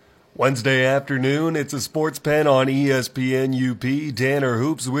Wednesday afternoon, it's a Sports Pen on ESPN UP. Tanner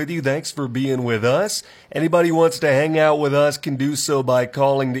Hoops with you. Thanks for being with us. Anybody who wants to hang out with us can do so by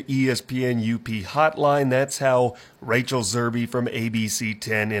calling the ESPN UP hotline. That's how Rachel Zerbe from ABC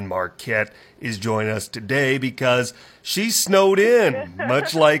 10 in Marquette is joining us today because she's snowed in,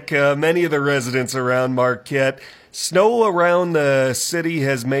 much like many of the residents around Marquette. Snow around the city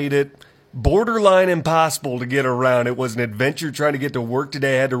has made it borderline impossible to get around. It was an adventure trying to get to work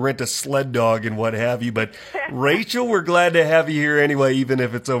today. I had to rent a sled dog and what have you. But Rachel, we're glad to have you here anyway, even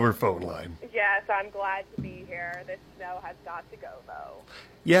if it's over phone line. Yes, I'm glad to be here. This snow has got to go, though.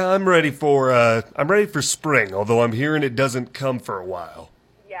 Yeah, I'm ready for spring, although I'm hearing it doesn't come for a while.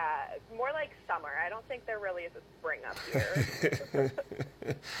 Yeah, more like summer. I don't think there really is a spring up here.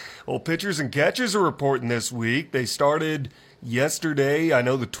 Well, pitchers and catchers are reporting this week. They started yesterday. I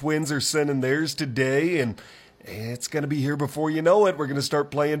know the Twins are sending theirs today, and it's going to be here before you know it. We're going to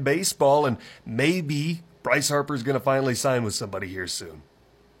start playing baseball, and maybe Bryce Harper's going to finally sign with somebody here soon.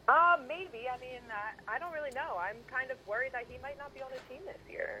 Maybe. I mean, I don't really know. I'm kind of worried that he might not be on the team this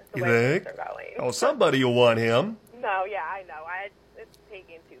year. You think? Things are going. Oh, somebody will want him. No, yeah, I know. It's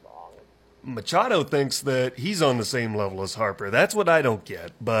taking too long. Machado thinks that he's on the same level as Harper. That's what I don't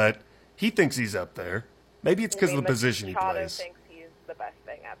get, but he thinks he's up there. Maybe it's because of the position he plays. Machado thinks he's the best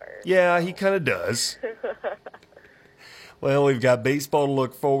thing ever. Yeah, he kind of does. Well, we've got baseball to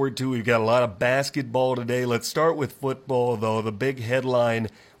look forward to. We've got a lot of basketball today. Let's start with football, though. The big headline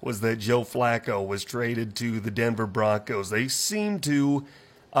was that Joe Flacco was traded to the Denver Broncos. They seem to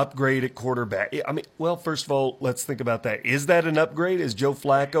upgrade at quarterback. I mean, well, first of all, let's think about that. Is that an upgrade? Is Joe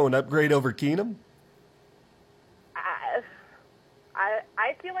Flacco an upgrade over Keenum?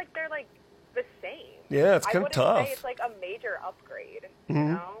 I feel like they're like the same. Yeah, it's kind of tough. I wouldn't say it's like a major upgrade, you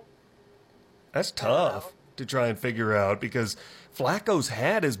know? That's tough to try and figure out because Flacco's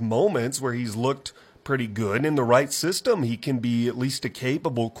had his moments where he's looked pretty good. In the right system, he can be at least a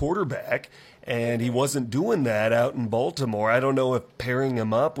capable quarterback, and he wasn't doing that out in Baltimore. I don't know if pairing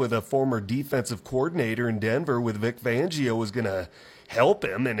him up with a former defensive coordinator in Denver with Vic Fangio was going to help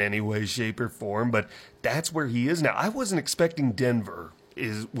him in any way, shape, or form, but that's where he is now. I wasn't expecting Denver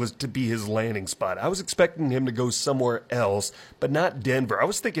was to be his landing spot. I was expecting him to go somewhere else, but not Denver. I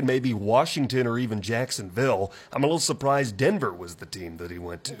was thinking maybe Washington or even Jacksonville. I'm a little surprised Denver was the team that he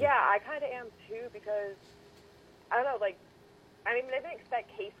went to. Yeah, I kind of am too because, I don't know, like, I mean, I didn't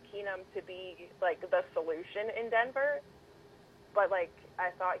expect Case Keenum to be, like, the solution in Denver, but, like,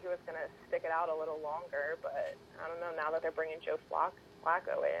 I thought he was going to stick it out a little longer, but I don't know, now that they're bringing Joe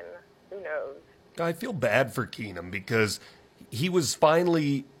Flacco in, who knows? I feel bad for Keenum because he was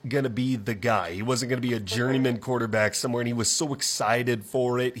finally going to be the guy. He wasn't going to be a journeyman quarterback somewhere, and he was so excited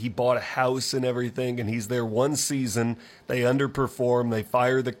for it. He bought a house and everything, and he's there one season. They underperform. They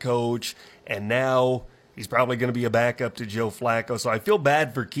fire the coach, and now he's probably going to be a backup to Joe Flacco. So I feel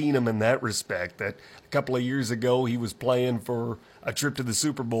bad for Keenum in that respect, that a couple of years ago he was playing for a trip to the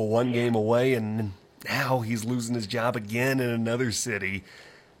Super Bowl one game away, and now he's losing his job again in another city.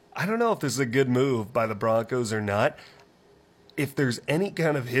 I don't know if this is a good move by the Broncos or not. If there's any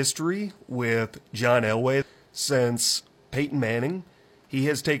kind of history with John Elway since Peyton Manning, he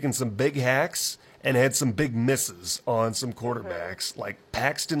has taken some big hacks and had some big misses on some quarterbacks like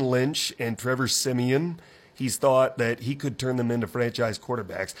Paxton Lynch and Trevor Siemian. He's thought that he could turn them into franchise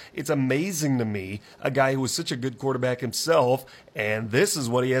quarterbacks. It's amazing to me, a guy who was such a good quarterback himself, and this is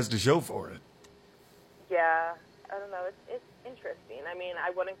what he has to show for it. Yeah, I don't know. It's interesting. I mean,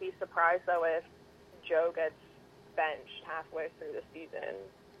 I wouldn't be surprised, though, if Joe gets benched halfway through the season.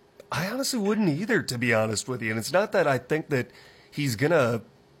 I honestly wouldn't either, to be honest with you. And it's not that I think that he's going to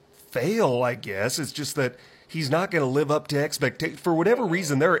fail, I guess. It's just that he's not going to live up to expectations. For whatever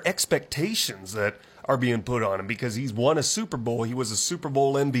reason, there are expectations that are being put on him because he's won a Super Bowl. He was a Super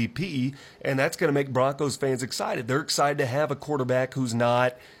Bowl MVP, and that's going to make Broncos fans excited. They're excited to have a quarterback who's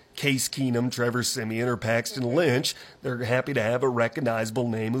not Case Keenum, Trevor Siemian, or Paxton Lynch. They're happy to have a recognizable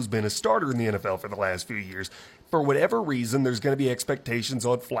name who's been a starter in the NFL for the last few years. For whatever reason, there's going to be expectations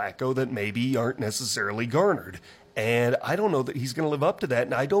on Flacco that maybe aren't necessarily garnered. And I don't know that he's going to live up to that,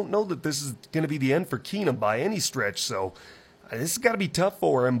 and I don't know that this is going to be the end for Keenum by any stretch. So this has got to be tough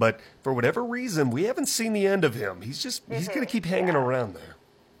for him, but for whatever reason, we haven't seen the end of him. He's going to keep hanging around there.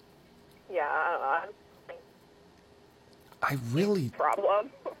 Yeah, I really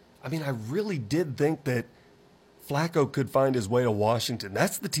did think that Flacco could find his way to Washington.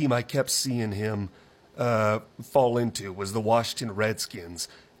 That's the team I kept seeing him fall into, was the Washington Redskins.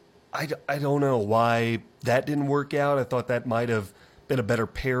 I don't know why that didn't work out. I thought that might have been a better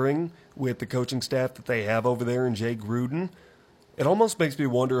pairing with the coaching staff that they have over there in Jay Gruden. It almost makes me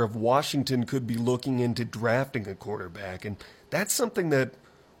wonder if Washington could be looking into drafting a quarterback. And that's something that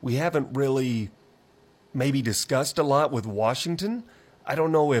we haven't really maybe discussed a lot with Washington. I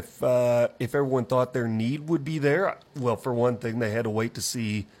don't know if everyone thought their need would be there. Well, for one thing, they had to wait to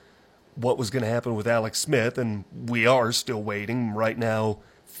see what was going to happen with Alex Smith, and we are still waiting right now,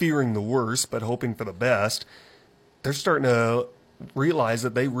 fearing the worst, but hoping for the best. They're starting to realize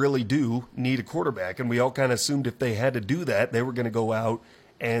that they really do need a quarterback, and we all kind of assumed if they had to do that, they were going to go out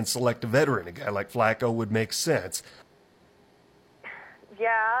and select a veteran. A guy like Flacco would make sense. Yeah,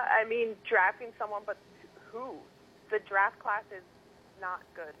 I mean, drafting someone, but who? The draft class is not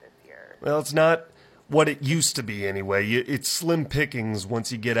good this year. Well, it's not what it used to be anyway. It's slim pickings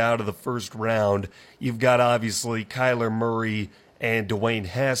once you get out of the first round. You've got, obviously, Kyler Murray and Dwayne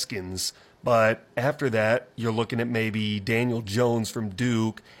Haskins. But after that, you're looking at maybe Daniel Jones from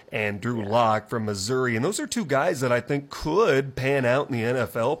Duke and Drew Lock from Missouri. And those are two guys that I think could pan out in the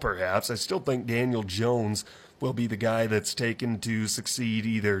NFL, perhaps. I still think Daniel Jones will be the guy that's taken to succeed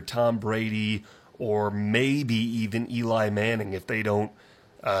either Tom Brady or maybe even Eli Manning if they don't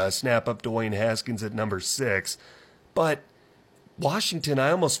snap up Dwayne Haskins at number 6. But Washington,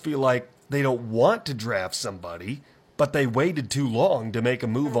 I almost feel like they don't want to draft somebody, but they waited too long to make a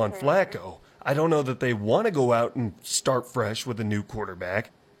move on Flacco. I don't know that they want to go out and start fresh with a new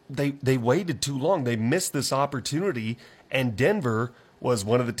quarterback. They waited too long. They missed this opportunity, and Denver was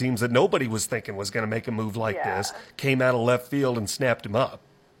one of the teams that nobody was thinking was going to make a move like this, came out of left field and snapped him up.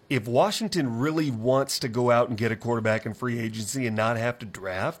 If Washington really wants to go out and get a quarterback in free agency and not have to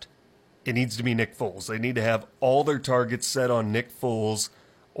draft, it needs to be Nick Foles. They need to have all their targets set on Nick Foles,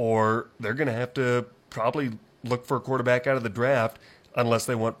 or they're going to have to probably look for a quarterback out of the draft unless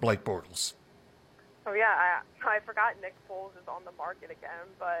they want Blake Bortles. Oh, yeah, I forgot Nick Foles is on the market again,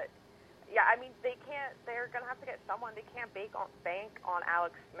 but, yeah, I mean, they're going to have to get someone. They can't bank on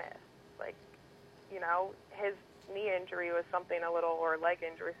Alex Smith. Like, you know, his knee injury was something or leg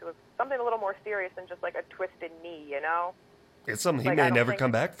injury, so it was something a little more serious than just, like, a twisted knee, you know? It's something he may never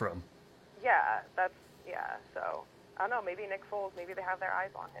come back from. Yeah, so I don't know, maybe Nick Foles, maybe they have their eyes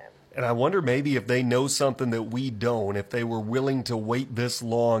on him. And I wonder maybe if they know something that we don't, if they were willing to wait this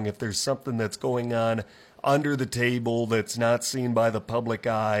long, if there's something that's going on under the table that's not seen by the public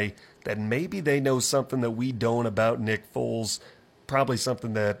eye, that maybe they know something that we don't about Nick Foles, probably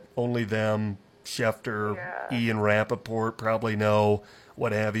something that only them, Schefter, Ian Rappaport probably know,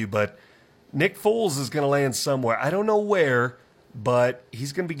 what have you. But Nick Foles is going to land somewhere. I don't know where, but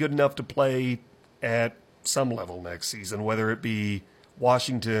he's going to be good enough to play at some level next season, whether it be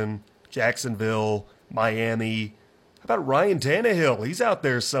Washington, Jacksonville, Miami. How about Ryan Tannehill? He's out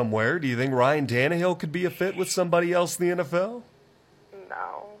there somewhere. Do you think Ryan Tannehill could be a fit with somebody else in the NFL?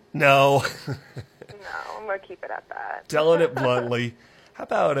 No. No, I'm going to keep it at that. Telling it bluntly. How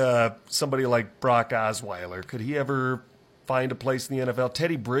about somebody like Brock Osweiler? Could he ever find a place in the NFL?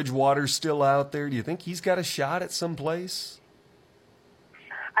 Teddy Bridgewater's still out there. Do you think he's got a shot at some place?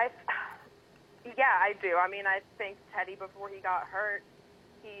 Yeah, I do. I mean, I think Teddy, before he got hurt,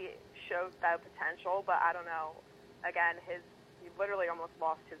 he showed that potential, but I don't know. Again, he literally almost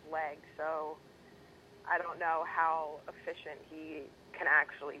lost his leg, so I don't know how efficient he can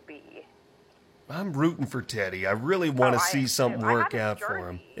actually be. I'm rooting for Teddy. I really want to see something work out for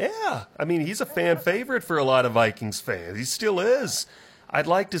him. Yeah, I mean, he's a fan favorite for a lot of Vikings fans. He still is. I'd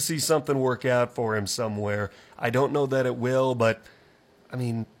like to see something work out for him somewhere. I don't know that it will, but, I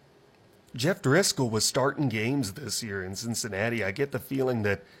mean, Jeff Driscoll was starting games this year in Cincinnati. I get the feeling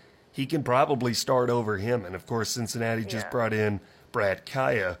that he can probably start over him. And, of course, Cincinnati just brought in Brad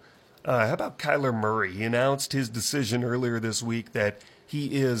Kaya. How about Kyler Murray? He announced his decision earlier this week that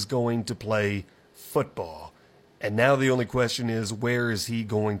he is going to play football. And now the only question is, where is he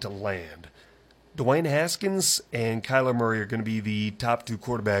going to land? Dwayne Haskins and Kyler Murray are going to be the top 2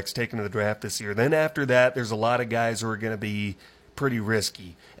 quarterbacks taken to the draft this year. Then after that, there's a lot of guys who are going to be pretty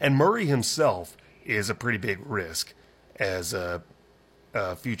risky. And Murray himself is a pretty big risk as a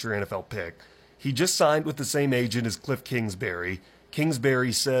future NFL pick. He just signed with the same agent as Cliff Kingsbury.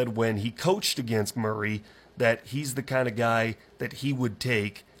 Kingsbury said when he coached against Murray that he's the kind of guy that he would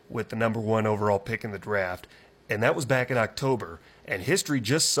take with the number 1 overall pick in the draft. And that was back in October. And history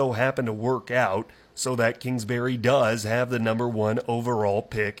just so happened to work out so that Kingsbury does have the number 1 overall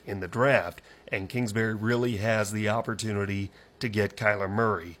pick in the draft. And Kingsbury really has the opportunity to get Kyler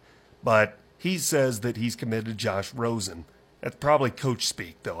Murray. But he says that he's committed to Josh Rosen. That's probably coach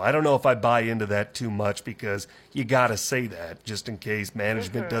speak, though. I don't know if I buy into that too much because you got to say that just in case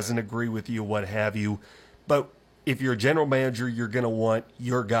management doesn't agree with you, what have you. But if you're a general manager, you're going to want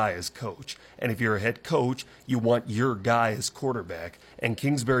your guy as coach. And if you're a head coach, you want your guy as quarterback. And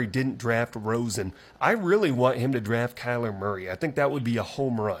Kingsbury didn't draft Rosen. I really want him to draft Kyler Murray. I think that would be a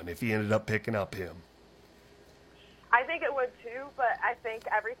home run if he ended up picking up him. I think it would too, but I think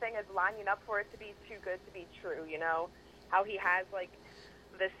everything is lining up for it to be too good to be true, you know? How he has, like,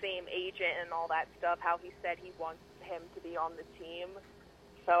 the same agent and all that stuff, how he said he wants him to be on the team.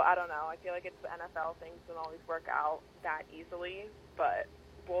 So I don't know. I feel like it's the NFL. Things don't always work out that easily, but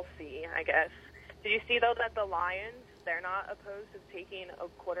we'll see, I guess. Did you see, though, that the Lions, they're not opposed to taking a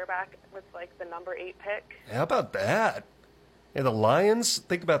quarterback with, like, the number 8 pick? How about that? And the Lions,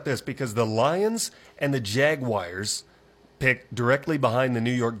 think about this, because the Lions and the Jaguars pick directly behind the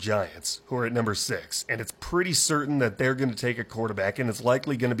New York Giants, who are at number 6. And it's pretty certain that they're going to take a quarterback, and it's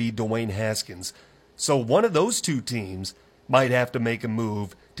likely going to be Dwayne Haskins. So one of those two teams might have to make a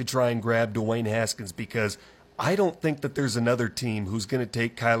move to try and grab Dwayne Haskins, because I don't think that there's another team who's going to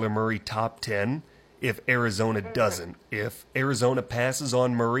take Kyler Murray top 10 if Arizona doesn't. If Arizona passes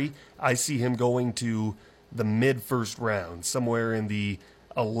on Murray, I see him going to the mid-first round, somewhere in the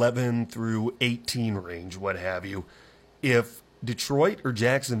 11 through 18 range, what have you. If Detroit or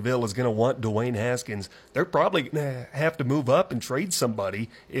Jacksonville is going to want Dwayne Haskins, they're probably going to have to move up and trade somebody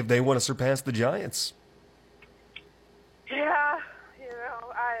if they want to surpass the Giants. Yeah, you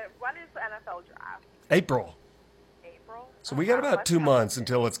know, when is the NFL draft? April. April? So we got about 2 months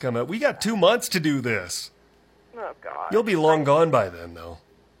until it's coming up. We got 2 months to do this. Oh, God. You'll be long gone by then, though.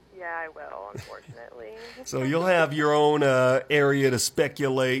 Yeah, I will, unfortunately. So you'll have your own area to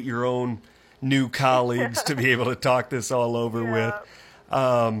speculate, your own new colleagues to be able to talk this all over with.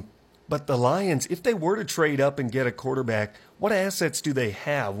 But the Lions, if they were to trade up and get a quarterback, what assets do they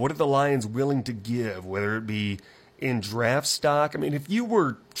have? What are the Lions willing to give, whether it be in draft stock? I mean, if you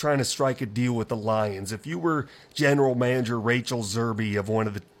were trying to strike a deal with the Lions, if you were general manager Rachel Zerbe of one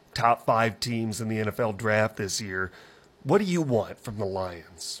of the top 5 teams in the NFL draft this year, what do you want from the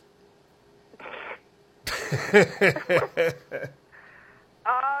Lions?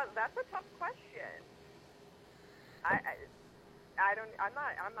 That's a tough question. I'm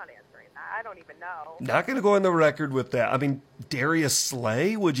not answering that. I don't even know. Not going to go on the record with that. I mean, Darius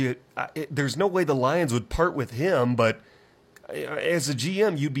Slay, would you? There's no way the Lions would part with him, but as a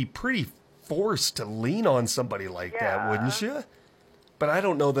GM, you'd be pretty forced to lean on somebody like that, wouldn't you? But I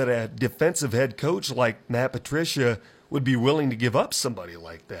don't know that a defensive head coach like Matt Patricia would be willing to give up somebody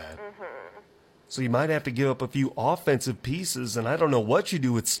like that. Mm-hmm. So you might have to give up a few offensive pieces, and I don't know what you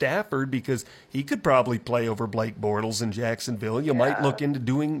do with Stafford, because he could probably play over Blake Bortles in Jacksonville. You might look into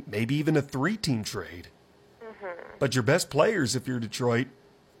doing maybe even a 3-team trade. Mm-hmm. But your best players, if you're Detroit,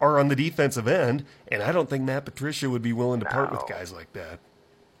 are on the defensive end, and I don't think Matt Patricia would be willing to part with guys like that.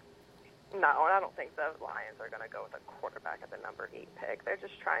 No, I don't think the Lions are going to go with a quarterback at the number 8 pick. They're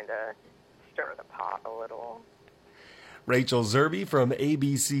just trying to stir the pot a little. Rachel Zerbe from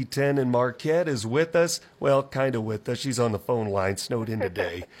ABC 10 in Marquette is with us. Well, kind of with us. She's on the phone line, snowed in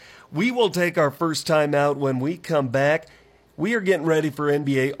today. We will take our first time out. When we come back, we are getting ready for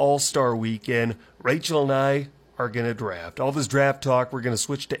NBA All-Star Weekend. Rachel and I are going to draft. All this draft talk, we're going to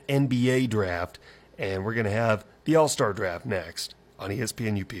switch to NBA draft, and we're going to have the All-Star Draft next on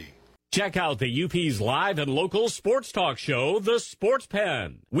ESPN UP. Check out the UP's live and local sports talk show, The Sports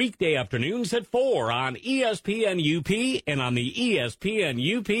Pen. Weekday afternoons at 4 on ESPN UP and on the ESPN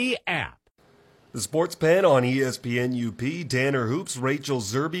UP app. The Sports Pen on ESPN UP. Tanner Hoops, Rachel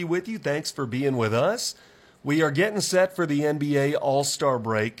Zerbe with you. Thanks for being with us. We are getting set for the NBA All-Star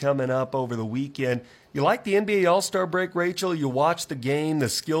break coming up over the weekend. You like the NBA All-Star break, Rachel? You watch the game, the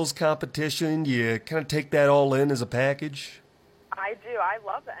skills competition. You kind of take that all in as a package? I do. I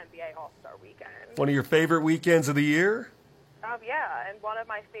love the NBA All-Star Weekend. One of your favorite weekends of the year? Yeah, and one of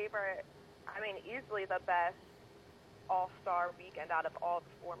my favorite, easily the best All-Star Weekend out of all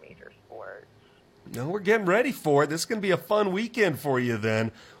the 4 major sports. No, we're getting ready for it. This is going to be a fun weekend for you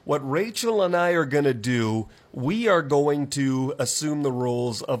then. What Rachel and I are going to do, we are going to assume the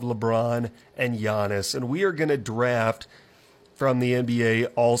roles of LeBron and Giannis, and we are going to draft from the NBA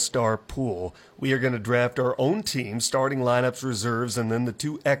All-Star pool. We are going to draft our own team, starting lineups, reserves, and then the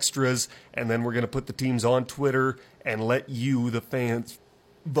 2 extras, and then we're going to put the teams on Twitter and let you, the fans,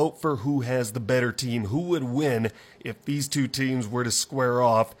 vote for who has the better team, who would win if these 2 teams were to square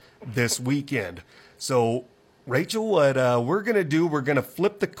off this weekend. So, Rachel, what we're going to do, we're going to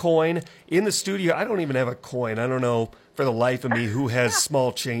flip the coin in the studio. I don't even have a coin. I don't know for the life of me who has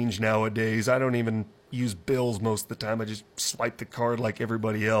small change nowadays. I don't even use bills most of the time. I just swipe the card like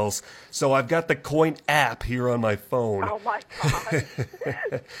everybody else. So I've got the coin app here on my phone. Oh, my God.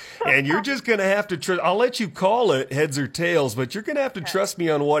 And you're just going to have to trust. I'll let you call it heads or tails, but you're going to have to trust me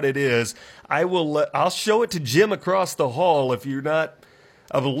on what it is. I'll show it to Jim across the hall if you're not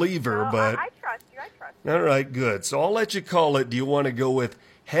a believer. But I trust you. All right, good. So I'll let you call it. Do you want to go with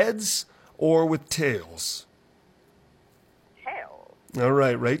heads or with tails? Tails. All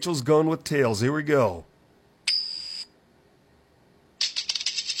right, Rachel's going with tails. Here we go.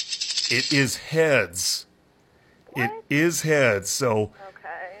 It is heads. What? It is heads. So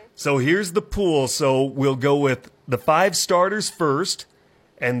Okay. here's the pool. So we'll go with the 5 starters first,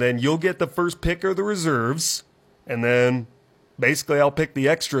 and then you'll get the first pick or the reserves, and then basically I'll pick the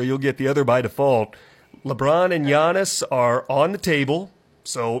extra. You'll get the other by default. LeBron and Giannis are on the table,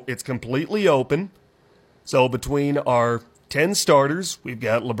 so it's completely open. So between our 10 starters, we've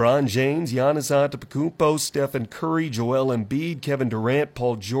got LeBron James, Giannis Antetokounmpo, Stephen Curry, Joel Embiid, Kevin Durant,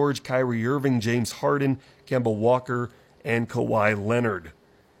 Paul George, Kyrie Irving, James Harden, Kemba Walker, and Kawhi Leonard.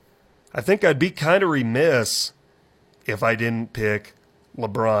 I think I'd be kind of remiss if I didn't pick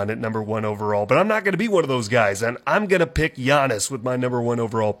LeBron at number 1 overall, but I'm not going to be one of those guys, and I'm going to pick Giannis with my number 1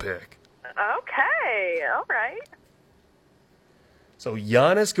 overall pick. Okay. All right. So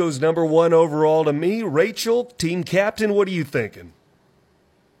Giannis goes number 1 overall to me. Rachel, team captain, what are you thinking?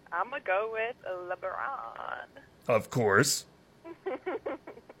 I'm going to go with LeBron. Of course.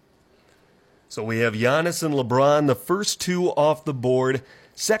 So we have Giannis and LeBron, the first 2 off the board.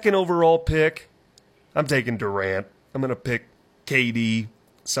 Second overall pick, I'm taking Durant. I'm going to pick KD,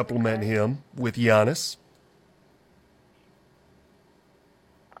 supplement him with Giannis.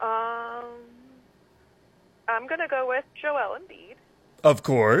 I'm going to go with Joel Embiid. Of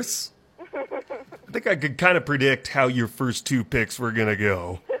course. I think I could kind of predict how your first 2 picks were going to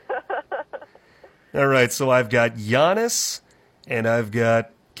go. All right, so I've got Giannis and I've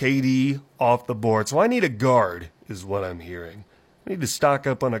got KD off the board. So I need a guard, is what I'm hearing. I need to stock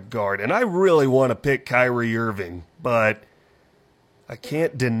up on a guard. And I really want to pick Kyrie Irving, but I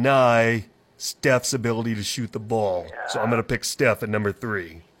can't deny Steph's ability to shoot the ball. So I'm going to pick Steph at number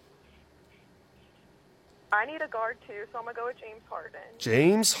 3. I need a guard, too, so I'm going to go with James Harden.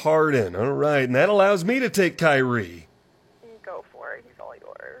 James Harden. All right, and that allows me to take Kyrie. Go for it. He's all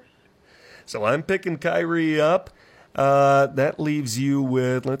yours. So I'm picking Kyrie up. That leaves you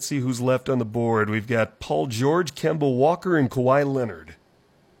with, let's see who's left on the board. We've got Paul George, Kemba Walker, and Kawhi Leonard.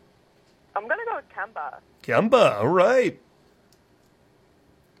 I'm going to go with Kemba. Kemba, all right.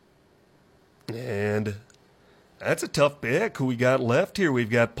 And that's a tough pick. Who we got left here? We've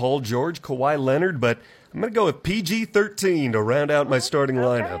got Paul George, Kawhi Leonard, but I'm going to go with PG-13 to round out my starting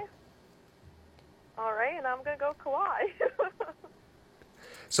lineup. All right, and I'm going to go Kawhi.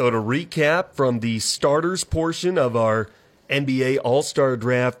 So to recap from the starters portion of our NBA All-Star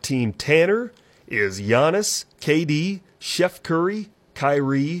Draft, Team Tanner is Giannis, KD, Chef Curry,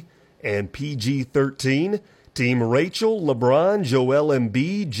 Kyrie, and PG-13. Team Rachel, LeBron, Joel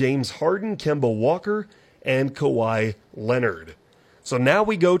Embiid, James Harden, Kemba Walker, and Kawhi Leonard. So now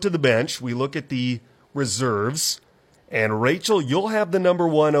we go to the bench. We look at the reserves. And Rachel, you'll have the number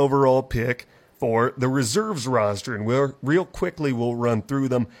 1 overall pick for the reserves roster. And real quickly, we'll run through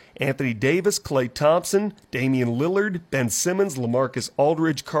them. Anthony Davis, Klay Thompson, Damian Lillard, Ben Simmons, LaMarcus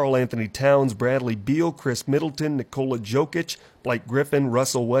Aldridge, Karl Anthony Towns, Bradley Beal, Chris Middleton, Nikola Jokic, Blake Griffin,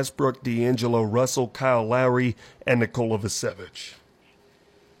 Russell Westbrook, D'Angelo Russell, Kyle Lowry, and Nikola Vucevic.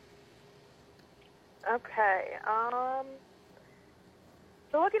 Okay.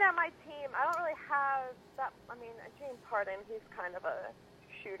 So looking at my team, I don't really have that. I mean, James Harden, he's kind of a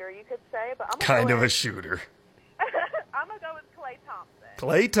shooter, you could say, but I'm kind of a shooter. I'm gonna go with Klay Thompson.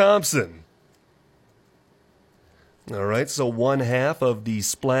 Klay Thompson. All right, so 1/2 of the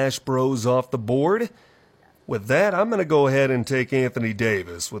Splash Bros off the board. With that, I'm going to go ahead and take Anthony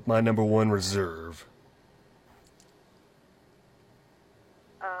Davis with my number 1 reserve.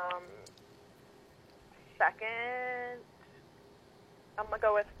 Second, I'm going to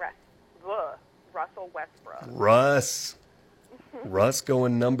go with Russell Westbrook. Russ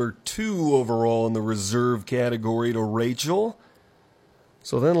going number 2 overall in the reserve category to Rachel.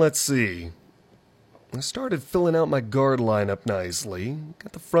 So then let's see. I started filling out my guard lineup nicely.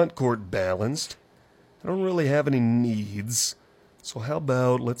 Got the front court balanced. I don't really have any needs. So how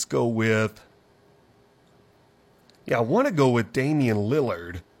about let's go with... Yeah, I want to go with Damian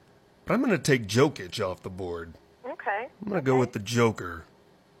Lillard, but I'm going to take Jokic off the board. Okay. I'm going to go with the Joker.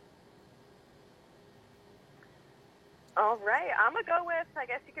 All right. I'm going to go with, I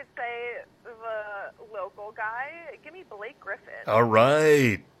guess you could say, the local guy. Give me Blake Griffin. All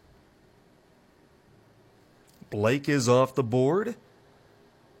right. Blake is off the board.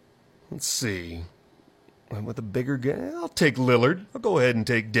 Let's see. I'm with a bigger guy. I'll take Lillard. I'll go ahead and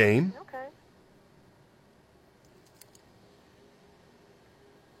take Dame. Okay.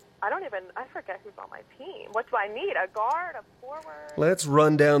 I forget who's on my team. What do I need? A guard, a forward? Let's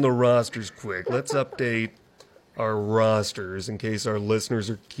run down the rosters quick. Let's update our rosters in case our listeners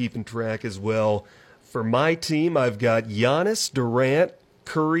are keeping track as well. For my team, I've got Giannis, Durant,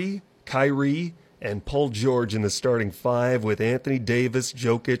 Curry, Kyrie, and Paul George in the starting five with Anthony Davis,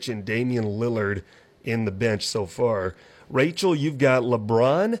 Jokic, and Damian Lillard in the bench so far. Rachel, you've got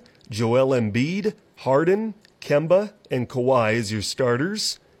LeBron, Joel Embiid, Harden, Kemba, and Kawhi as your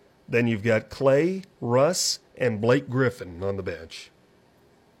starters. Then you've got Clay, Russ, and Blake Griffin on the bench.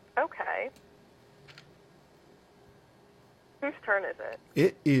 Okay. Whose turn is it?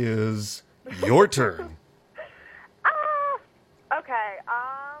 It is your turn. Okay.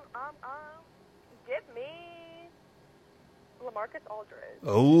 Give me LaMarcus Aldridge.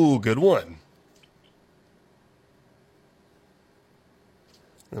 Oh, good one.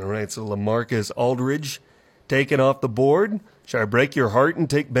 All right, so LaMarcus Aldridge taken off the board. Should I break your heart and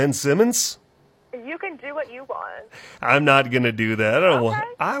take Ben Simmons? You can do what you want. I'm not going to do that.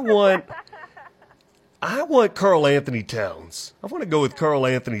 I want Karl Anthony Towns. I want to go with Karl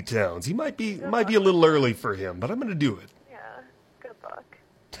Anthony Towns. He might be a little early for him, but I'm going to do it. Yeah. Good luck.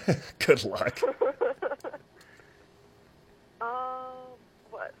 Good luck.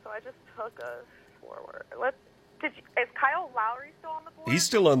 What? So I just took a forward. Is Kyle Lowry still on the board? He's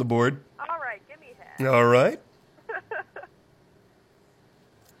still on the board. All right, give me him. All right.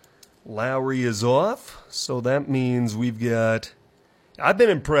 Lowry is off, so that means we've got... I've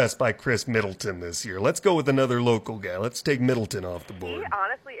been impressed by Chris Middleton this year. Let's go with another local guy. Let's take Middleton off the board. He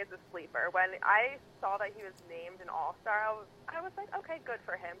honestly is a sleeper. When I saw that he was named an All-Star, I was like, okay, good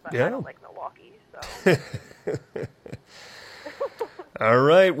for him, but Yeah. I don't like Milwaukee, so... All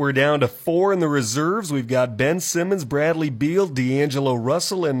right, we're down to 4 in the reserves. We've got Ben Simmons, Bradley Beal, D'Angelo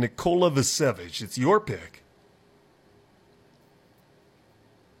Russell, and Nikola Vucevic. It's your pick.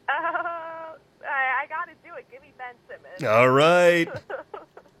 I got to do it. Give me Ben Simmons. All right.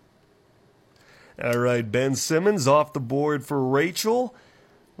 All right, Ben Simmons off the board for Rachel.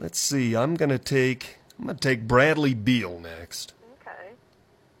 Let's see. I'm going to take Bradley Beal next. Okay.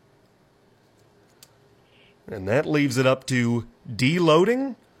 And that leaves it up to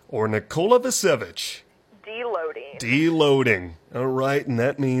deloading or Nikola Vucevic. Deloading. Deloading. All right, and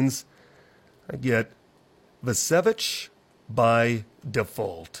that means I get Vucevic by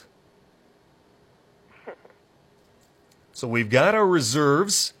default. So we've got our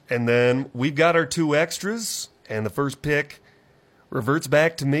reserves, and then we've got our 2 extras, and the first pick reverts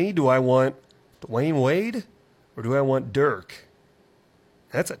back to me. Do I want Dwayne Wade or do I want Dirk?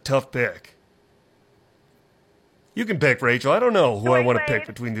 That's a tough pick. You can pick, Rachel. I don't know who I want to pick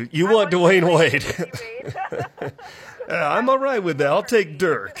between you. You want Dwayne Wade. I'm all right with that. I'll take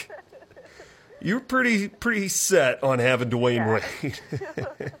Dirk. You're pretty set on having Dwayne Wade.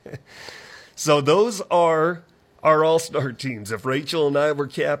 So those are our all-star teams. If Rachel and I were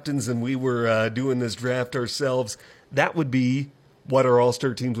captains and we were doing this draft ourselves, that would be what our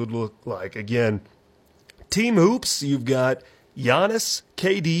all-star teams would look like. Again, Team Hoops, you've got Giannis,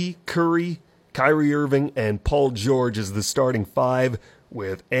 KD, Curry, Kyrie Irving, and Paul George as the starting 5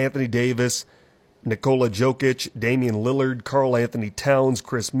 with Anthony Davis, Nikola Jokic, Damian Lillard, Karl Anthony Towns,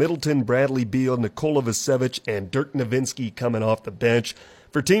 Chris Middleton, Bradley Beal, Nikola Vucevic, and Dirk Nowitzki coming off the bench.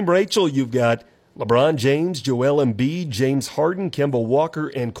 For Team Rachel, you've got LeBron James, Joel Embiid, James Harden, Kemba Walker,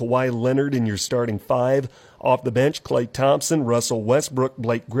 and Kawhi Leonard in your starting 5. Off the bench, Klay Thompson, Russell Westbrook,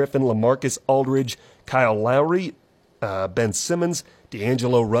 Blake Griffin, LaMarcus Aldridge, Kyle Lowry, Ben Simmons,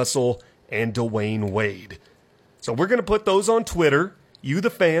 D'Angelo Russell, and Dwayne Wade. So we're going to put those on Twitter. You, the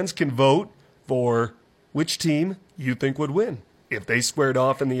fans, can vote for which team you think would win. If they squared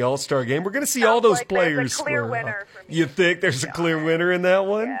off in the All-Star game, we're going to see all those players there's a clear square winner off. for me. You think there's a clear winner in that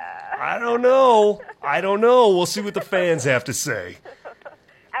one? Yeah. I don't know. We'll see what the fans have to say.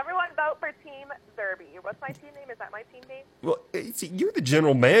 Everyone vote for Team Zerby. What's my team name? Is that my team name? Well, you're the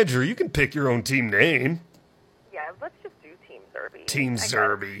general manager. You can pick your own team name. Yeah, let's just do Team Zerby. Team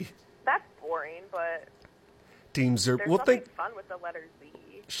Zerby. That's boring, but Team Zerby. there's Well, something fun with the letter Z.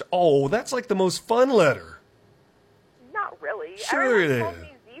 Oh, that's like the most fun letter. Not really. Sure Everyone it calls is.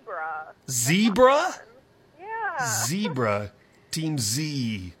 me Zebra. Zebra? Yeah. Zebra. Team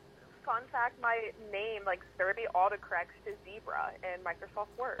Z. Fun fact, my name, like Zerby, autocorrects to Zebra in Microsoft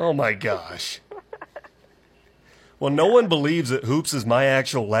Word. Oh, my gosh. Well, no one believes that Hoops is my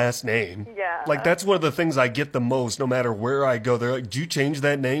actual last name. Yeah. Like, that's one of the things I get the most no matter where I go. They're like, did you change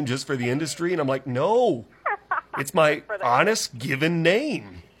that name just for the industry? And I'm like, no. It's my For the- honest given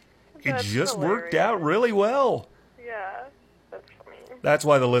name. It That's just worked hilarious. out really well. Yeah, that's funny. That's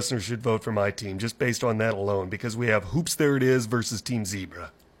why the listeners should vote for my team, just based on that alone, because we have Hoops There It Is versus Team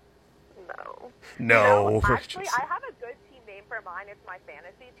Zebra. No. No. Actually, I have a good team name for mine. It's my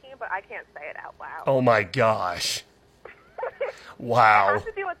fantasy team, but I can't say it out loud. Oh my gosh. It Wow. has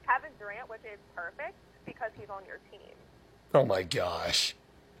to do with Kevin Durant, which is perfect because he's on your team. Oh my gosh.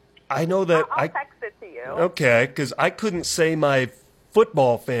 I know that I'll text it to you. Okay, because I couldn't say my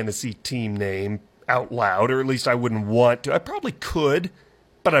football fantasy team name out loud, or at least I wouldn't want to. I probably could,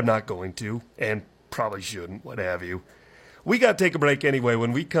 but I'm not going to, and probably shouldn't, what have you. We got to take a break anyway.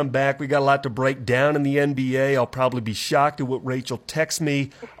 When we come back, we got a lot to break down in the NBA. I'll probably be shocked at what Rachel texts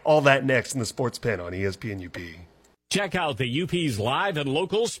me. All that next in the Sports Pen on ESPN UP. Check out the UP's live and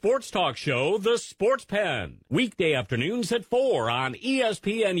local sports talk show, The Sports Pen. Weekday afternoons at 4 on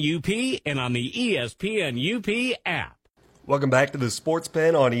ESPN UP and on the ESPN UP app. Welcome back to the Sports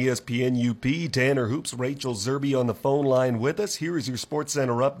Pen on ESPN UP. Tanner Hoops, Rachel Zerbe on the phone line with us. Here is your Sports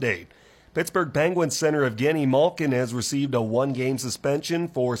Center update. Pittsburgh Penguins center Evgeny Malkin has received a one-game suspension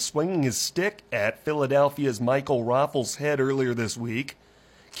for swinging his stick at Philadelphia's Michael Raffl's head earlier this week.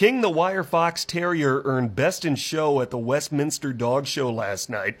 King the Wire Fox Terrier earned Best in Show at the Westminster Dog Show last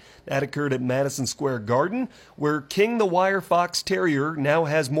night. That occurred at Madison Square Garden, where King the Wire Fox Terrier now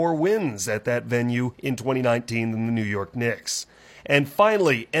has more wins at that venue in 2019 than the New York Knicks. And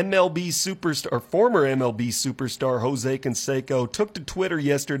finally, former MLB superstar Jose Canseco took to Twitter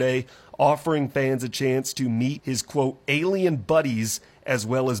yesterday offering fans a chance to meet his, quote, alien buddies as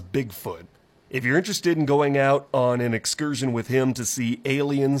well as Bigfoot. If you're interested in going out on an excursion with him to see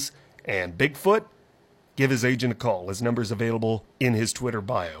aliens and Bigfoot, give his agent a call. His number's available in his Twitter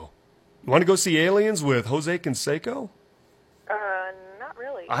bio. You want to go see aliens with Jose Canseco? Not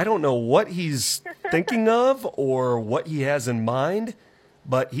really. I don't know what he's thinking of or what he has in mind,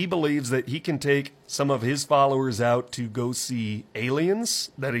 but he believes that he can take some of his followers out to go see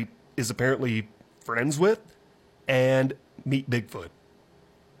aliens that he is apparently friends with and meet Bigfoot.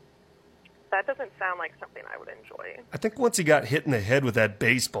 That doesn't sound like something I would enjoy. I think once he got hit in the head with that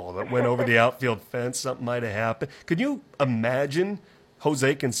baseball that went over the outfield fence, something might have happened. Could you imagine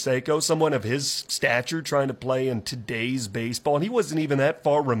Jose Canseco, someone of his stature, trying to play in today's baseball? And he wasn't even that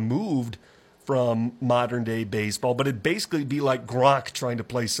far removed from modern-day baseball, but it'd basically be like Gronk trying to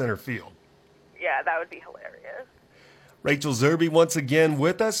play center field. Yeah, that would be hilarious. Rachel Zerbe once again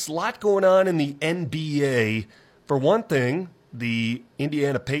with us. A lot going on in the NBA. For one thing, the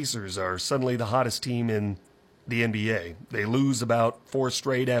Indiana Pacers are suddenly the hottest team in the NBA. They lose about 4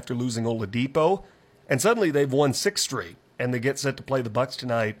 straight after losing Oladipo, and suddenly they've won 6 straight, and they get set to play the Bucks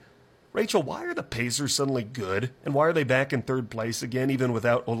tonight. Rachel, why are the Pacers suddenly good, and why are they back in 3rd place again, even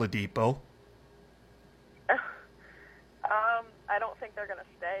without Oladipo? I don't think they're going to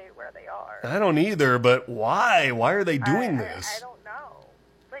stay where they are. I don't either, but why? Why are they doing this? I don't know.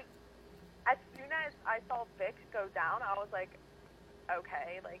 Like, as soon as I saw Vic go down, I was like,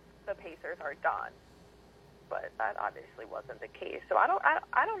 okay, like, the Pacers are done. But that obviously wasn't the case. So I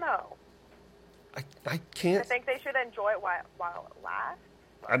don't know. I can't. I think they should enjoy it while it lasts.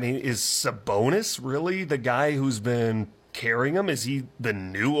 I mean, is Sabonis really the guy who's been carrying them? Is he the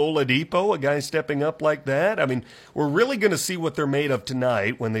new Oladipo, a guy stepping up like that? I mean, we're really going to see what they're made of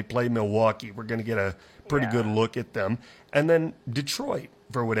tonight when they play Milwaukee. We're going to get a pretty good look at them. And then Detroit,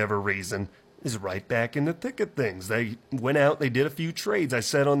 for whatever reason, is right back in the thick of things. They went out, they did a few trades. I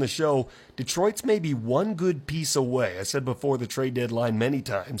said on the show, Detroit's maybe one good piece away. I said before the trade deadline many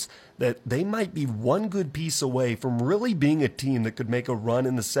times that they might be one good piece away from really being a team that could make a run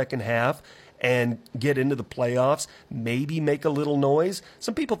in the second half and get into the playoffs, maybe make a little noise.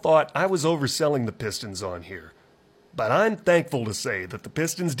 Some people thought I was overselling the Pistons on here. But I'm thankful to say that the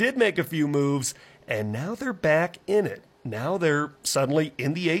Pistons did make a few moves, and now they're back in it. Now they're suddenly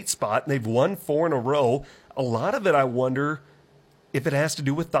in the 8th spot, and they've won 4 in a row. A lot of it, I wonder if it has to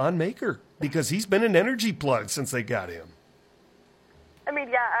do with Thon Maker, because he's been an energy plug since they got him. I mean,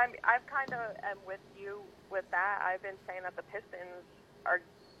 yeah, I've kind of am with you with that. I've been saying that the Pistons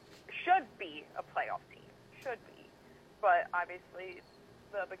should be a playoff team, should be. But obviously,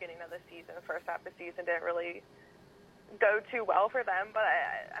 the beginning of the season, the first half of the season, didn't really go too well for them. But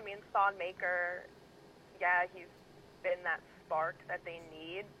I mean, Thon Maker, yeah, he's been that spark that they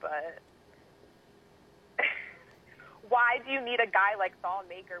need, but why do you need a guy like Thon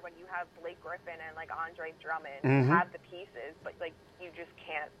Maker when you have Blake Griffin and like Andre Drummond who have the pieces, but like you just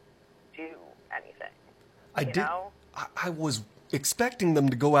can't do anything? I was expecting them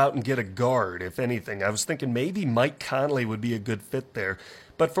to go out and get a guard, if anything. I was thinking maybe Mike Conley would be a good fit there.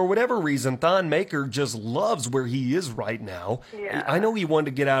 But for whatever reason, Thon Maker just loves where he is right now. Yeah. I know he wanted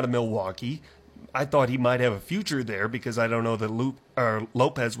to get out of Milwaukee. I thought he might have a future there because I don't know that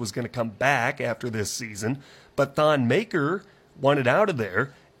Lopez was going to come back after this season. But Thon Maker wanted out of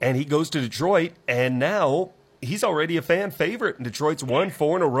there, and he goes to Detroit, and now he's already a fan favorite, and Detroit's won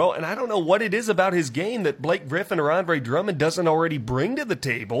 4 in a row. And I don't know what it is about his game that Blake Griffin or Andre Drummond doesn't already bring to the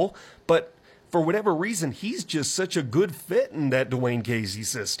table, but for whatever reason, he's just such a good fit in that Dwayne Casey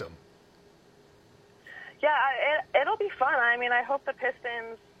system. Yeah, it'll be fun. I mean, I hope the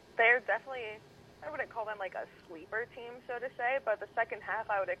Pistons, they're definitely, I wouldn't call them like a sleeper team, so to say, but the second half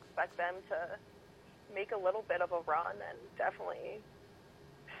I would expect them to make a little bit of a run and definitely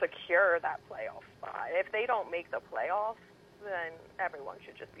secure that playoff spot. If they don't make the playoffs, then everyone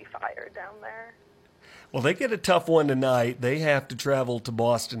should just be fired down there. Well, they get a tough one tonight. They have to travel to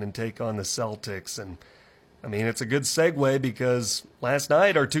Boston and take on the Celtics. And, I mean, it's a good segue because last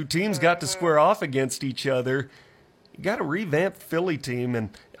night our two teams got to square off against each other. You got to revamp Philly team. And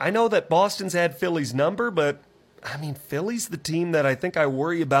I know that Boston's had Philly's number, but, I mean, Philly's the team that I think I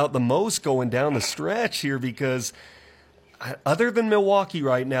worry about the most going down the stretch here because other than Milwaukee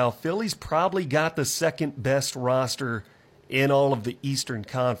right now, Philly's probably got the second best roster in all of the Eastern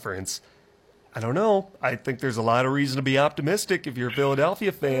Conference. I don't know. I think there's a lot of reason to be optimistic if you're a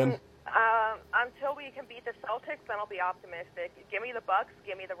Philadelphia fan. Until we can beat the Celtics, then I'll be optimistic. Give me the Bucks,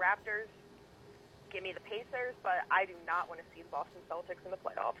 give me the Raptors, give me the Pacers, but I do not want to see the Boston Celtics in the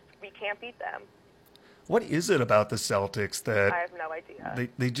playoffs. We can't beat them. What is it about the Celtics that I have no idea.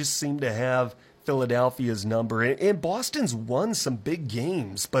 They just seem to have Philadelphia's number? And Boston's won some big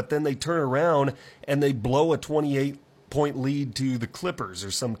games, but then they turn around and they blow a 28-point lead to the Clippers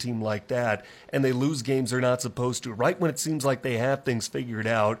or some team like that, and they lose games they're not supposed to, right when it seems like they have things figured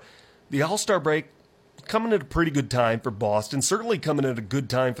out. The All-Star break coming at a pretty good time for Boston, certainly coming at a good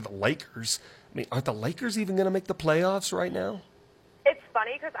time for the Lakers. I mean, are the Lakers even going to make the playoffs right now? It's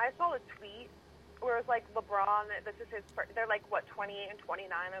funny because I saw a tweet where it was like LeBron, this is his first, they're like, what, 28 and 29?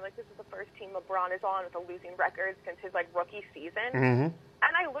 They're like, this is the first team LeBron is on with a losing record since his, like, rookie season. Mm-hmm.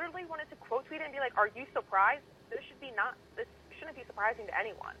 And I literally wanted to quote tweet it and be like, are you surprised? This shouldn't be surprising to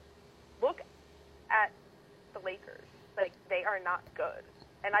anyone. Look at the Lakers. Like, they are not good.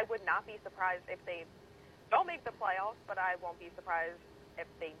 And I would not be surprised if they don't make the playoffs, but I won't be surprised if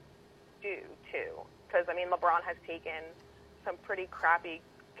they do, too. Because, I mean, LeBron has taken some pretty crappy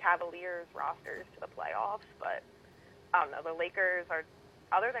Cavaliers rosters to the playoffs, but I don't know. The Lakers are,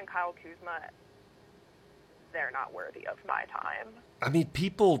 other than Kyle Kuzma, they're not worthy of my time. I mean,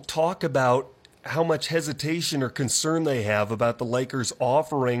 people talk about how much hesitation or concern they have about the Lakers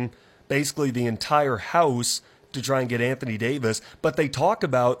offering basically the entire house to try and get Anthony Davis, but they talk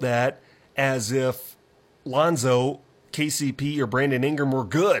about that as if Lonzo, KCP, or Brandon Ingram were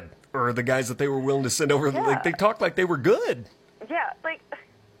good, or the guys that they were willing to send over. Yeah. Like, they talk like they were good. Yeah, like,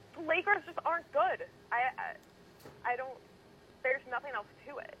 the Lakers just aren't good. I don't, there's nothing else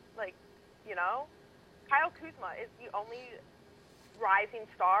to it. Like, you know, Kyle Kuzma is the only rising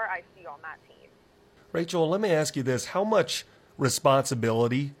star I see on that team. Rachel, let me ask you this. How much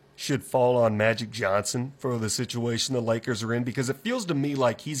responsibility should fall on Magic Johnson for the situation the Lakers are in? Because it feels to me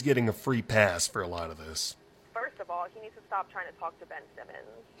like he's getting a free pass for a lot of this. First of all, he needs to stop trying to talk to Ben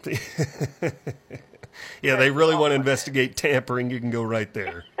Simmons. Yeah, they really want to investigate tampering. You can go right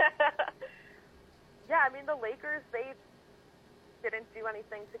there. Yeah, I mean, the Lakers, they didn't do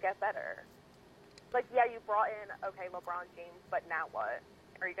anything to get better. Like, yeah, you brought in, okay, LeBron James, but now what?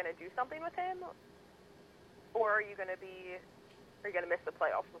 Are you going to do something with him? Or are you going to miss the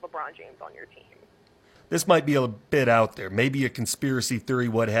playoffs with LeBron James on your team? This might be a bit out there, maybe a conspiracy theory,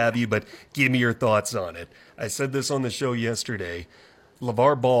 what have you, but give me your thoughts on it. I said this on the show yesterday.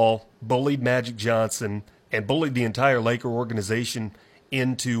 LeVar Ball bullied Magic Johnson and bullied the entire Laker organization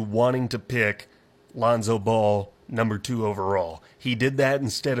into wanting to pick Lonzo Ball number 2 overall. He did that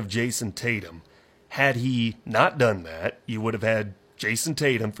instead of Jason Tatum. Had he not done that, you would have had Jason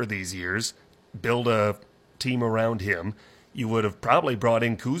Tatum for these years, build a team around him. You would have probably brought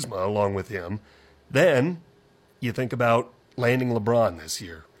in Kuzma along with him. Then you think about landing LeBron this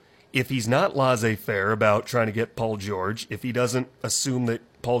year. If he's not laissez-faire about trying to get Paul George, if he doesn't assume that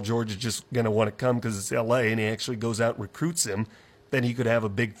Paul George is just going to want to come because it's L.A. and he actually goes out and recruits him, then he could have a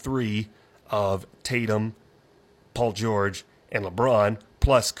big 3 of Tatum, Paul George, and LeBron,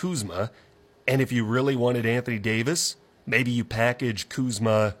 plus Kuzma. And if you really wanted Anthony Davis, maybe you package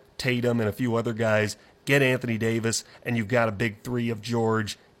Kuzma, Tatum, and a few other guys, get Anthony Davis, and you've got a big 3 of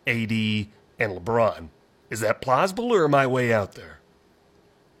George, AD, and LeBron. Is that plausible, or am I way out there?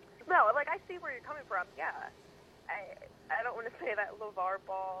 No, like, I see where you're coming from, yeah. I don't want to say that LeVar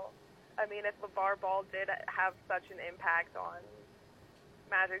Ball, I mean, if LeVar Ball did have such an impact on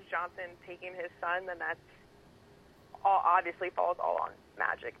Magic Johnson taking his son, then that's obviously falls all on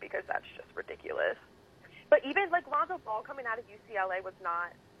Magic, because that's just ridiculous. But even, like, Lonzo Ball coming out of UCLA was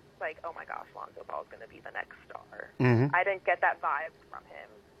not like, oh my gosh, Lonzo Ball is going to be the next star. Mm-hmm. I didn't get that vibe from him.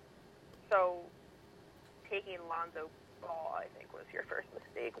 So taking Lonzo Ball, I think, was your first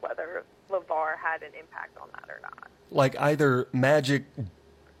mistake, whether LeVar had an impact on that or not. Like, either Magic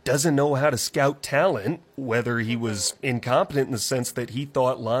doesn't know how to scout talent, whether he was incompetent in the sense that he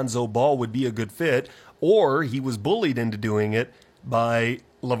thought Lonzo Ball would be a good fit, or he was bullied into doing it by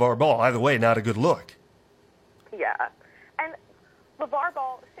LeVar Ball. Either way, not a good look. Yeah. And LeVar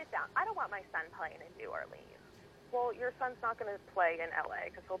Ball, sit down. I don't want my son playing in New Orleans. Well, your son's not going to play in L.A.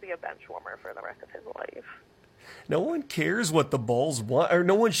 because he'll be a bench warmer for the rest of his life. No one cares what the Balls want, or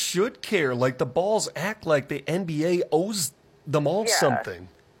no one should care. Like, the Balls act like the NBA owes them all something.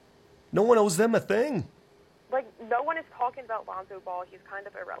 No one owes them a thing. Like, no one is talking about Lonzo Ball. He's kind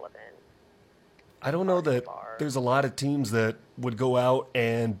of irrelevant. I don't know that there's a lot of teams that would go out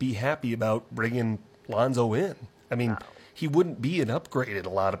and be happy about bringing Lonzo in. I mean, he wouldn't be an upgrade at a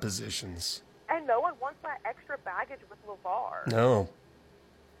lot of positions. And no one wants that extra baggage with LeVar. No.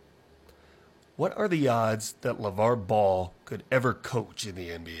 What are the odds that LeVar Ball could ever coach in the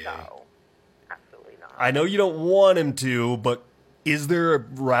NBA? No, absolutely not. I know you don't want him to, but is there a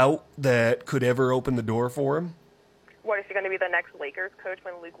route that could ever open the door for him? What, is he going to be the next Lakers coach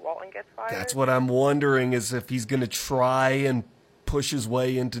when Luke Walton gets fired? That's what I'm wondering, is if he's going to try and push his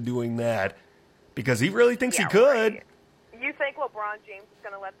way into doing that, because he really thinks he could. Right. You think LeBron James is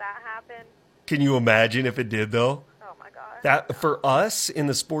going to let that happen? Can you imagine if it did, though? Oh, my God. That, for us in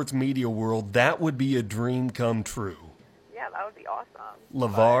the sports media world, that would be a dream come true. Yeah, that would be awesome.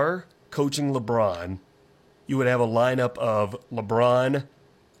 LeVar coaching LeBron, you would have a lineup of LeBron,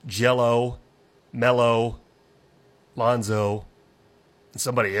 Jello, Melo, Lonzo, and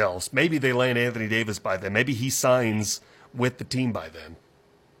somebody else. Maybe they land Anthony Davis by then. Maybe he signs with the team by then.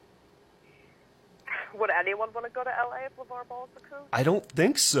 Would anyone want to go to L.A. if LeVar Ball is the coach? I don't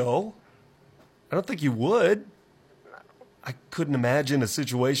think so. I don't think you would. No. I couldn't imagine a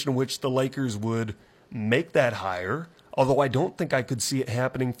situation in which the Lakers would make that hire, although I don't think I could see it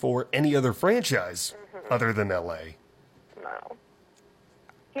happening for any other franchise other than L.A. No.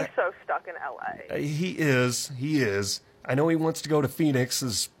 He's so stuck in L.A. He is. I know he wants to go to Phoenix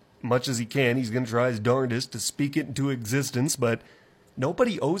as much as he can. He's going to try his darndest to speak it into existence, but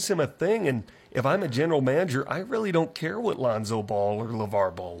nobody owes him a thing, and if I'm a general manager, I really don't care what Lonzo Ball or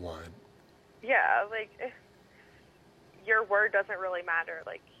LeVar Ball want. Yeah, like, your word doesn't really matter.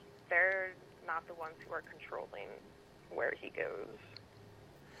 Like, they're not the ones who are controlling where he goes.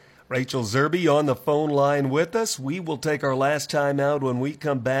 Rachel Zerbe on the phone line with us. We will take our last time out. When we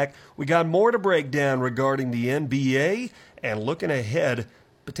come back, we got more to break down regarding the NBA and looking ahead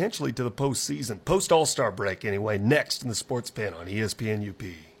potentially to the postseason. Post-All-Star break, anyway, next in the Sports Pen on ESPN UP.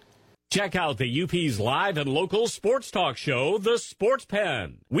 Check out the UP's live and local sports talk show, The Sports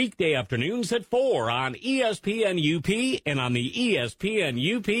Pen. Weekday afternoons at 4 on ESPN UP and on the ESPN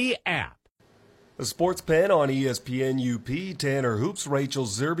UP app. The Sports Pen on ESPN UP. Tanner Hoops, Rachel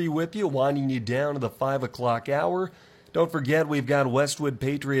Zerbe with you, winding you down to the 5 o'clock hour. Don't forget, we've got Westwood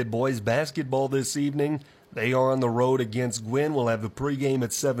Patriot boys basketball this evening. They are on the road against Gwynn. We'll have the pregame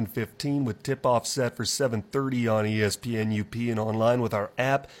at 7:15 with tip-off set for 7:30 on ESPN UP and online with our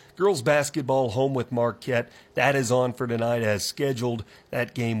app. Girls basketball home with Marquette. That is on for tonight as scheduled.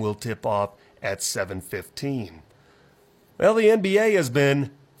 That game will tip off at 7:15. Well, the NBA has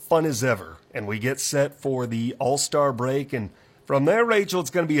been fun as ever, and we get set for the All-Star break. And from there, Rachel, it's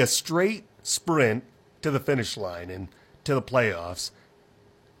going to be a straight sprint to the finish line and to the playoffs.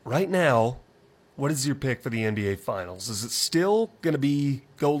 Right now, what is your pick for the NBA Finals? Is it still going to be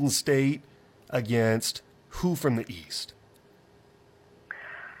Golden State against who from the East?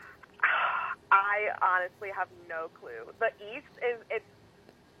 I honestly have no clue. The East it's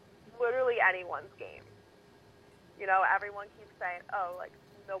literally anyone's game. You know, everyone keeps saying, oh, like,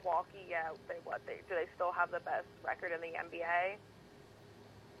 Milwaukee, do they still have the best record in the NBA?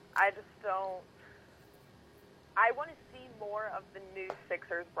 I just don't. I want to see more of the new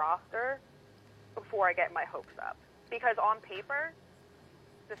Sixers roster before I get my hopes up. Because on paper,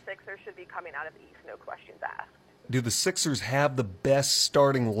 the Sixers should be coming out of the East, no questions asked. Do the Sixers have the best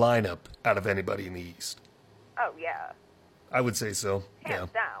starting lineup out of anybody in the East? Oh, yeah. I would say so, Hands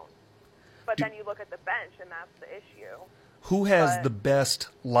down. But then you look at the bench, and that's the issue. Who has the best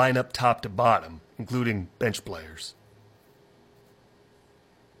lineup top to bottom including bench players.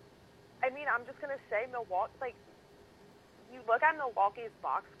 I mean, I'm just going to say Milwaukee, like, you look at Milwaukee's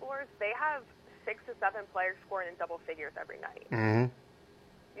box scores, they have 6 to 7 players scoring in double figures every night. Mm-hmm.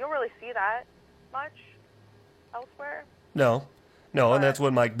 You don't really see that much elsewhere. No, and that's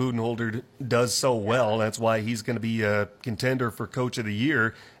what Mike Budenholzer does so well. That's why he's going to be a contender for Coach of the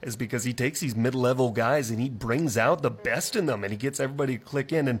Year, is because he takes these mid-level guys and he brings out the best in them, and he gets everybody to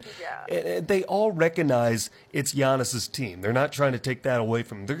click in. And they all recognize it's Giannis's team. They're not trying to take that away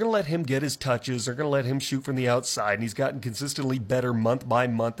from him. They're going to let him get his touches. They're going to let him shoot from the outside, and he's gotten consistently better month by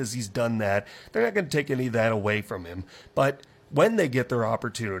month as he's done that. They're not going to take any of that away from him. But when they get their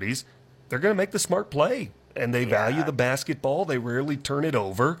opportunities, they're going to make the smart play. And they value the basketball. They rarely turn it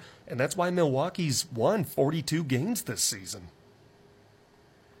over. And that's why Milwaukee's won 42 games this season.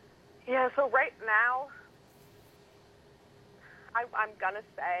 Yeah, so right now, I'm going to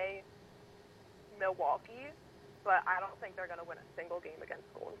say Milwaukee, but I don't think they're going to win a single game against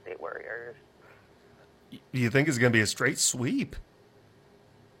Golden State Warriors. Do you think it's going to be a straight sweep?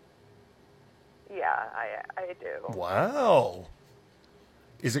 Yeah, I do. Wow.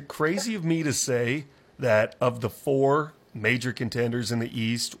 Is it crazy of me to say that of the 4 major contenders in the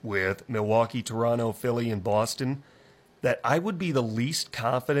East with Milwaukee, Toronto, Philly, and Boston, that I would be the least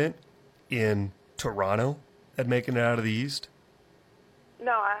confident in Toronto at making it out of the East?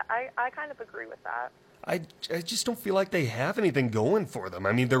 No, I kind of agree with that. I just don't feel like they have anything going for them.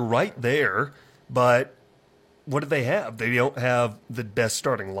 I mean, they're right there, but what do they have? They don't have the best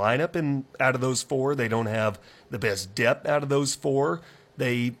starting lineup out of those 4. They don't have the best depth out of those 4.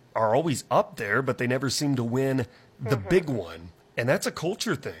 They are always up there, but they never seem to win the big one. And that's a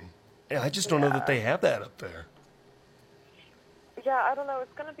culture thing. And I just don't know that they have that up there. Yeah, I don't know.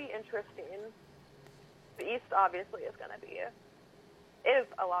 It's going to be interesting. The East obviously is going to be is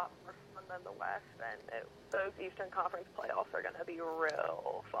a lot more fun than the West, and those Eastern Conference playoffs are going to be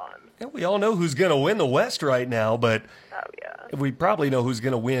real fun. And we all know who's going to win the West right now, but we probably know who's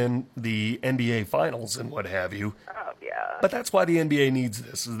going to win the NBA Finals and what have you. Oh, yeah. But that's why the NBA needs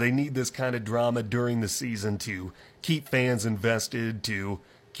this. Is they need this kind of drama during the season to keep fans invested, to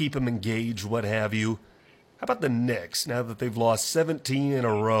keep them engaged, what have you. How about the Knicks? Now that they've lost 17 in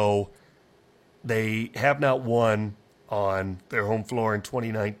a row, they have not won on their home floor in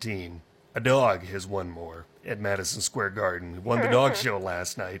 2019. A dog has won more at Madison Square Garden. He won the dog show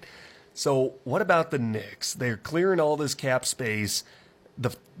last night. So what about the Knicks? They're clearing all this cap space.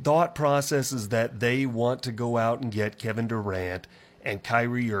 The thought process is that they want to go out and get Kevin Durant and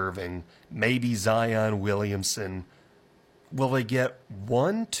Kyrie Irving, maybe Zion Williamson. Will they get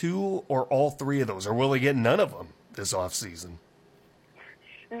 1, 2, or all 3 of those? Or will they get none of them this offseason?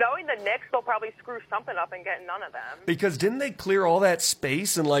 Knowing the Knicks, they'll probably screw something up and get none of them. Because didn't they clear all that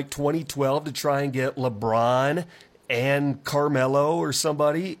space in like 2012 to try and get LeBron and Carmelo or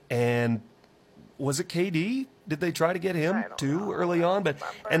somebody? And was it KD? Did they try to get him too early on?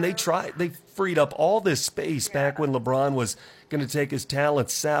 And they freed up all this space back when LeBron was going to take his talent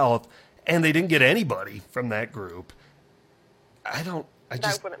south, and they didn't get anybody from that group. That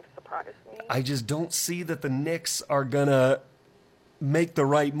wouldn't surprise me. I just don't see that the Knicks are going to make the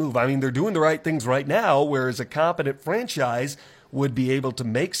right move. I mean, they're doing the right things right now, whereas a competent franchise would be able to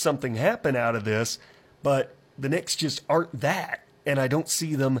make something happen out of this, but the Knicks just aren't that, and I don't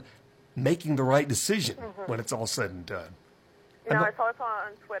see them making the right decision when it's all said and done. You know, I saw this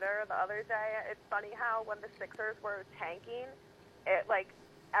on Twitter the other day. It's funny how when the Sixers were tanking,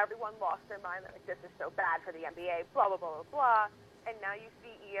 everyone lost their mind that this is so bad for the NBA, blah, blah, blah, blah, blah. And now you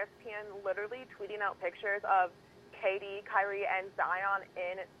see ESPN literally tweeting out pictures of KD, Kyrie, and Zion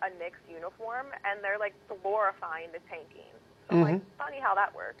in a Knicks uniform, and they're glorifying the tanking. So funny how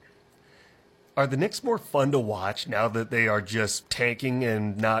that works. Are the Knicks more fun to watch now that they are just tanking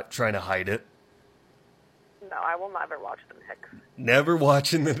and not trying to hide it? No, I will never watch the Knicks. Never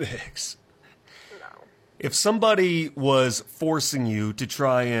watching the Knicks. No. If somebody was forcing you to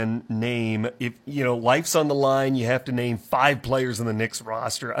try and name, life's on the line, you have to name 5 players in the Knicks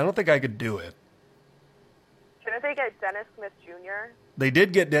roster, I don't think I could do it. Didn't they get Dennis Smith Jr.? They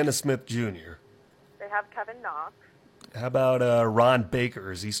did get Dennis Smith Jr. They have Kevin Knox. How about Ron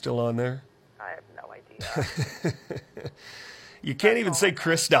Baker? Is he still on there? I have no idea. You can't even say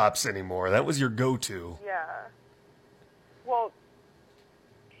Kristaps anymore. That was your go-to. Yeah. Well,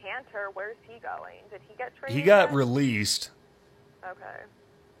 Cantor, where's he going? Did he get traded? He got released. Okay.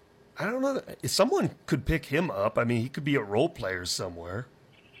 I don't know. Someone could pick him up. I mean, he could be a role player somewhere.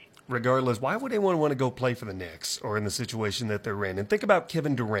 Regardless, why would anyone want to go play for the Knicks or in the situation that they're in? And think about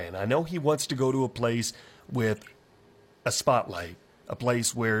Kevin Durant. I know he wants to go to a place with a spotlight, a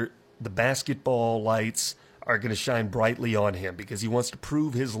place where the basketball lights are going to shine brightly on him because he wants to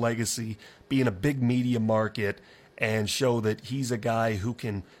prove his legacy, be in a big media market, and show that he's a guy who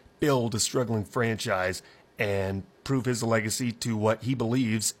can build a struggling franchise and prove his legacy to what he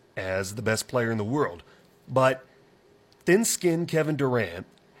believes as the best player in the world. But thin-skinned Kevin Durant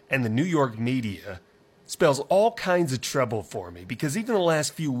and the New York media spells all kinds of trouble for me because even the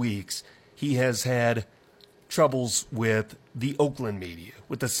last few weeks he has had troubles with the Oakland media,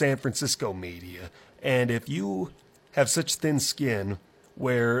 with the San Francisco media. And if you have such thin skin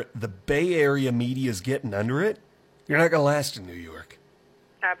where the Bay Area media is getting under it, you're not going to last in New York.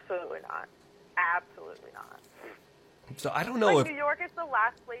 Absolutely not. Absolutely not. So I don't know if New York is the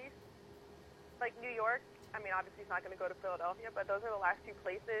last place. Like New York, I mean, obviously he's not going to go to Philadelphia, but those are the last two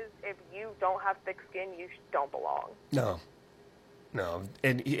places. If you don't have thick skin, you don't belong. No,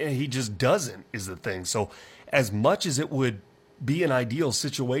 and he just doesn't is the thing. So as much as it would be an ideal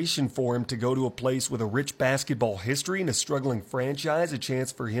situation for him to go to a place with a rich basketball history and a struggling franchise, a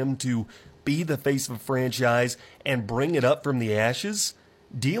chance for him to be the face of a franchise and bring it up from the ashes,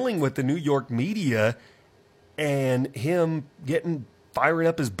 dealing with the New York media and him firing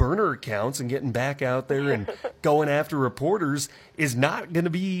up his burner accounts and getting back out there and going after reporters is not going to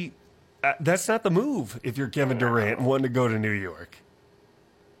be, that's not the move if you're Kevin Durant and wanting to go to New York.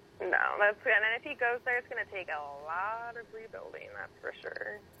 No, that's good. And if he goes there, it's going to take a lot of rebuilding, that's for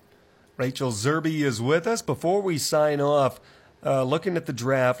sure. Rachel Zerbe is with us. Before we sign off, looking at the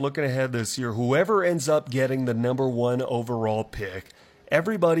draft, looking ahead this year, whoever ends up getting the number 1 overall pick,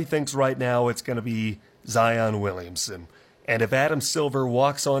 everybody thinks right now it's going to be Zion Williamson. And if Adam Silver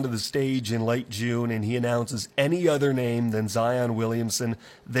walks onto the stage in late June and he announces any other name than Zion Williamson,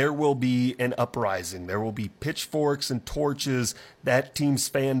 there will be an uprising. There will be pitchforks and torches. That team's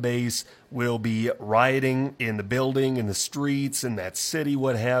fan base will be rioting in the building, in the streets, in that city,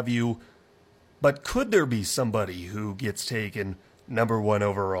 what have you. But could there be somebody who gets taken number 1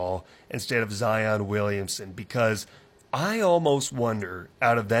 overall instead of Zion Williamson? Because I almost wonder,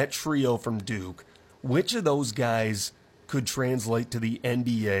 out of that trio from Duke, which of those guys could translate to the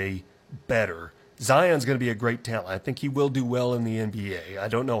NBA better. Zion's going to be a great talent. I think he will do well in the NBA. I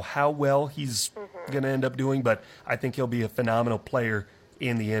don't know how well he's going to end up doing, but I think he'll be a phenomenal player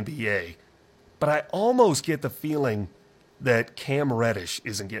in the NBA. But I almost get the feeling that Cam Reddish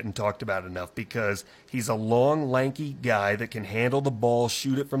isn't getting talked about enough because he's a long, lanky guy that can handle the ball,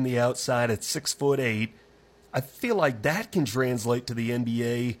 shoot it from the outside at 6'8". I feel like that can translate to the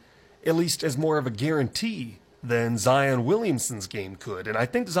NBA at least as more of a guarantee than Zion Williamson's game could. And I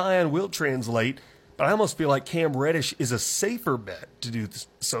think Zion will translate, but I almost feel like Cam Reddish is a safer bet to do this.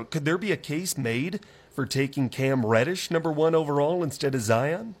 So could there be a case made for taking Cam Reddish number 1 overall instead of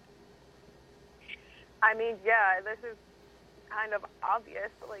Zion? I mean, yeah, this is kind of obvious.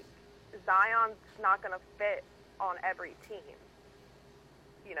 Like, Zion's not going to fit on every team.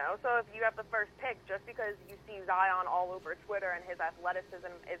 You know, so if you have the first pick, just because you see Zion all over Twitter and his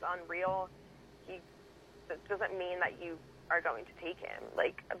athleticism is unreal, it doesn't mean that you are going to take him.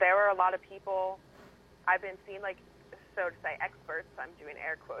 Like, there are a lot of people I've been seeing, like, so to say, experts, I'm doing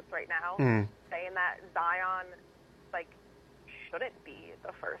air quotes right now, saying that Zion, like, shouldn't be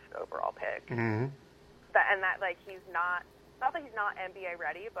the first overall pick. And that, like, he's not that he's not NBA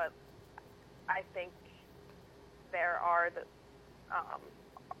ready, but I think there are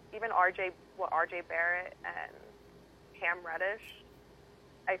even RJ Barrett and Cam Reddish,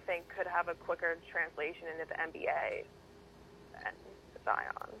 I think, could have a quicker translation into the NBA than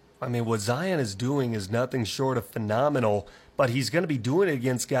Zion. I mean, what Zion is doing is nothing short of phenomenal, but he's going to be doing it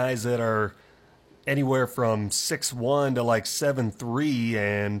against guys that are anywhere from 6'1" to like 7'3"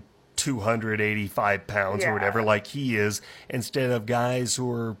 and 285 pounds or whatever, like he is, instead of guys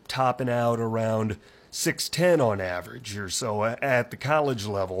who are topping out around 6'10" on average or so at the college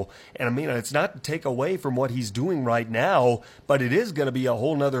level. And I mean, it's not to take away from what he's doing right now, but it is going to be a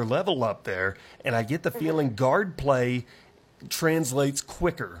whole nother level up there. And I get the feeling guard play translates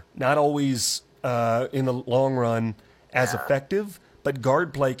quicker, not always in the long run as effective, but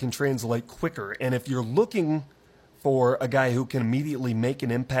guard play can translate quicker. And if you're looking for a guy who can immediately make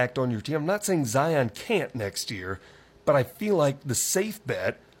an impact on your team, I'm not saying Zion can't next year, but I feel like the safe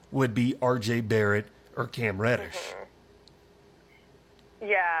bet would be RJ Barrett or Cam Reddish.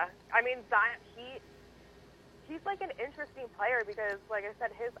 Yeah, I mean, Zion, he's like an interesting player because, like I said,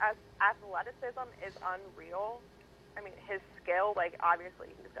 his athleticism is unreal. I mean, his skill, like, obviously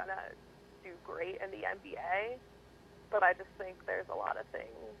he's going to do great in the NBA, but I just think there's a lot of things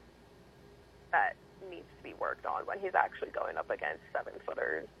that needs to be worked on when he's actually going up against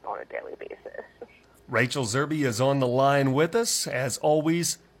 7-footers on a daily basis. Rachel Zerbe is on the line with us. As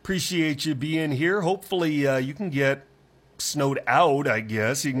always, Appreciate you being here. Hopefully you can get snowed out, I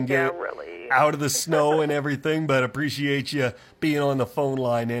guess. You can get really out of the snow and everything, but appreciate you being on the phone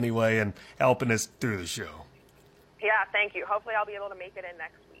line anyway and helping us through the show. Yeah, thank you. Hopefully I'll be able to make it in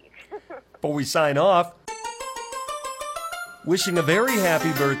next week. Before we sign off, wishing a very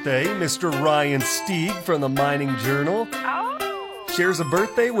happy birthday, Mr. Ryan Stieg from the Mining Journal. Oh! Shares a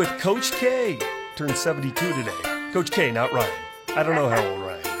birthday with Coach K. Turned 72 today. Coach K, not Ryan. I don't know how old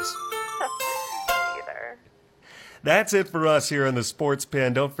Ryan is. Either. That's it for us here on the Sports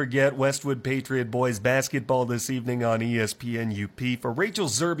Pen. Don't forget Westwood Patriot Boys basketball this evening on ESPN UP. For Rachel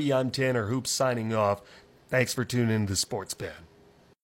Zerby, I'm Tanner Hoops signing off. Thanks for tuning in to the Sports Pen.